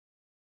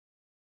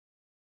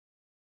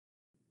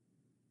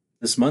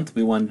This month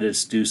we wanted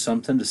to do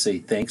something to say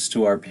thanks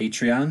to our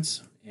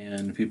Patreons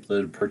and people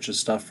that have purchased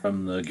stuff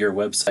from the Gear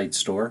website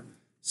store.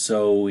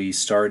 So we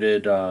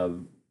started a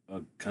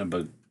kind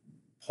of a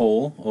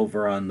poll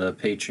over on the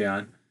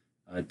Patreon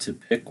to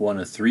pick one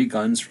of three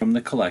guns from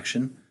the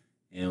collection.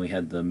 And we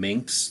had the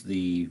Minx,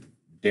 the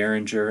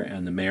Derringer,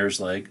 and the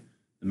Mare's Leg.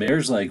 The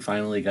Mare's Leg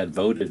finally got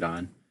voted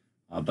on,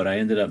 but I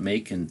ended up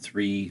making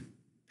three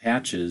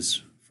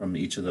patches from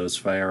each of those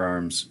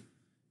firearms.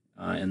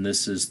 And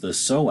this is the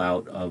sew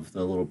out of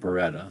the little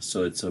Beretta.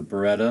 So it's a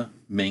Beretta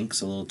Minx,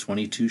 a little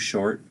 22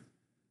 short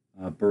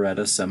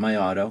Beretta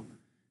semi-auto.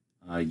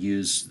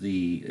 Use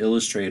the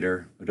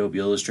Illustrator, Adobe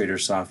Illustrator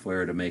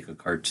software to make a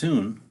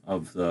cartoon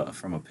of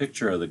from a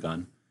picture of the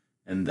gun,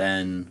 and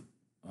then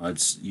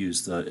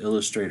use the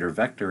Illustrator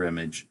vector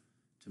image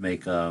to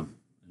make a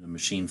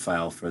machine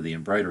file for the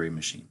embroidery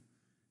machine.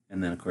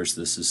 And then of course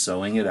this is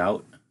sewing it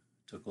out.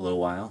 Took a little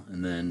while,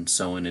 and then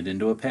sewing it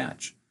into a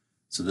patch.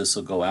 So this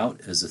will go out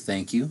as a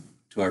thank you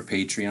to our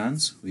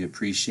Patreons. We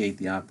appreciate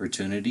the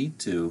opportunity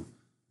to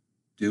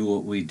do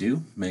what we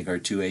do, make our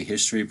 2A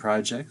history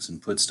projects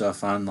and put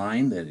stuff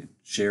online that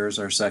shares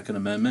our Second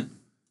Amendment.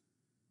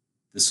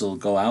 This will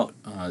go out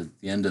at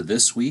the end of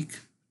this week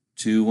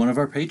to one of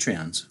our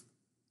Patreons.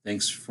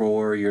 Thanks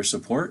for your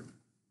support.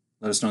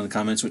 Let us know in the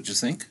comments what you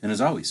think. And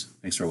as always,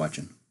 thanks for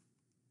watching.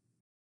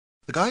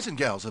 The guys and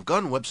gals of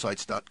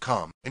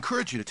GunWebsites.com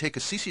encourage you to take a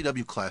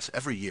CCW class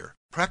every year,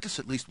 practice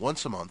at least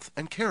once a month,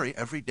 and carry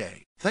every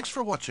day. Thanks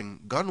for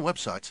watching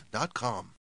GunWebsites.com.